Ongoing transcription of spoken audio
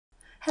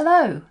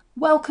Hello,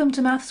 welcome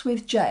to Maths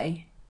with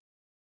Jay.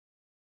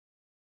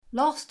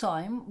 Last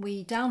time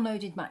we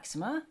downloaded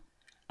Maxima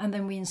and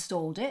then we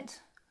installed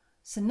it.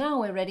 So now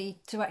we're ready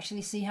to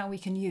actually see how we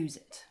can use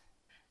it.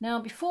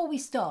 Now before we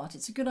start,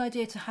 it's a good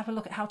idea to have a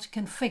look at how to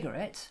configure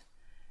it.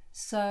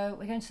 So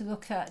we're going to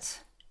look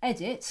at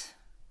Edit,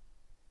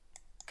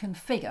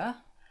 Configure,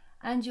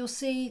 and you'll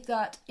see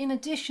that in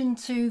addition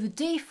to the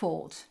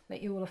default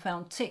that you will have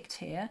found ticked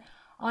here,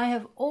 I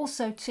have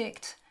also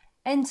ticked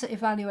Enter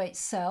Evaluate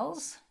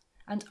Cells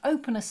and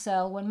Open a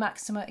cell when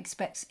Maxima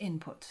expects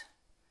input.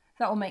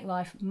 That will make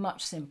life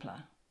much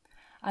simpler.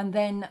 And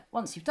then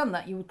once you've done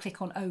that, you would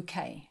click on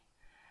OK.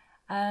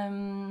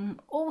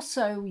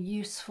 Also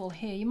useful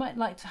here, you might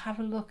like to have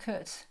a look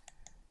at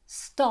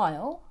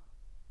Style,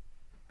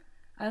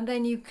 and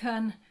then you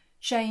can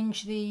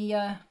change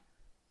the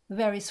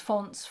various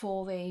fonts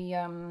for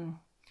the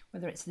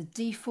whether it's the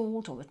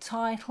default or the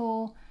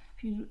title.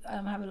 If you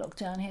have a look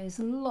down here, there's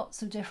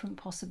lots of different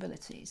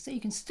possibilities. So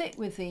you can stick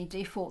with the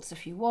defaults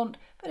if you want,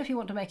 but if you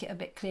want to make it a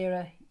bit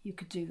clearer, you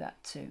could do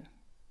that too.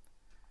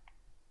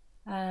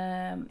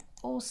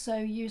 Also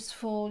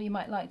useful, you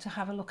might like to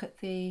have a look at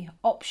the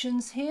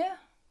options here.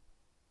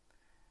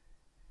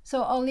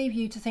 So I'll leave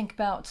you to think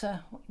about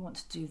what you want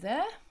to do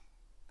there.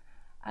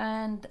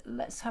 And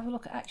let's have a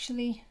look at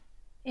actually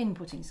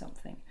inputting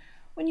something.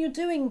 When you're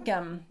doing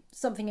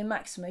something in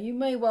Maxima, you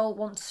may well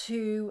want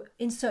to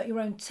insert your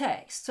own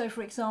text. So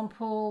for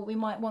example, we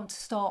might want to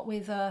start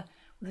with a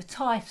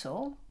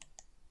title.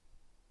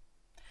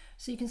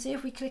 So you can see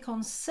if we click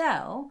on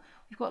cell,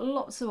 we've got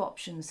lots of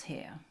options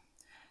here.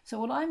 So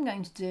what I'm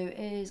going to do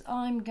is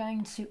I'm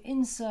going to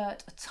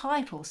insert a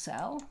title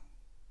cell.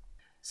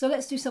 So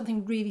let's do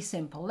something really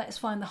simple. Let's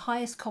find the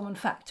highest common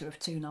factor of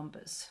two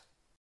numbers.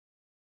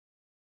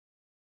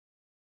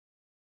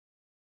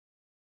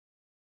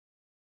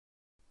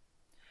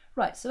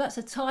 Right, so that's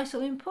a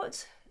title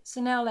input. So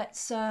now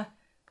let's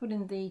put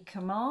in the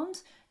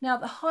command. Now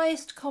the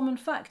highest common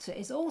factor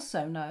is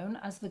also known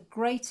as the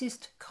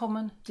greatest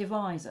common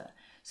divisor.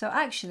 So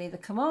actually the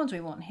command we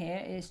want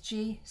here is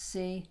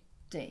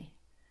GCD.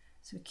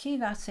 So we key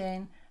that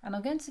in, and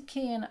I'm going to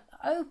key in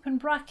open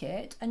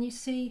bracket, and you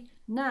see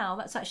now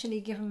that's actually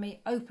given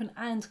me open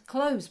and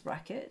close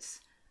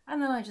brackets.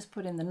 And then I just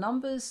put in the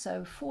numbers,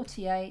 so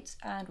 48,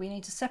 and we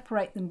need to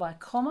separate them by a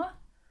comma,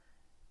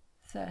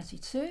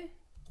 32.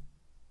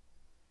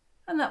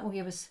 And that will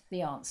give us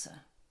the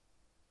answer.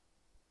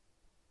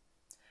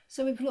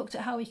 So we've looked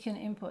at how we can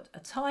input a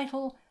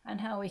title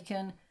and how we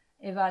can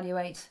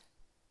evaluate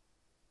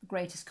the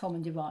greatest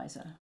common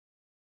divisor.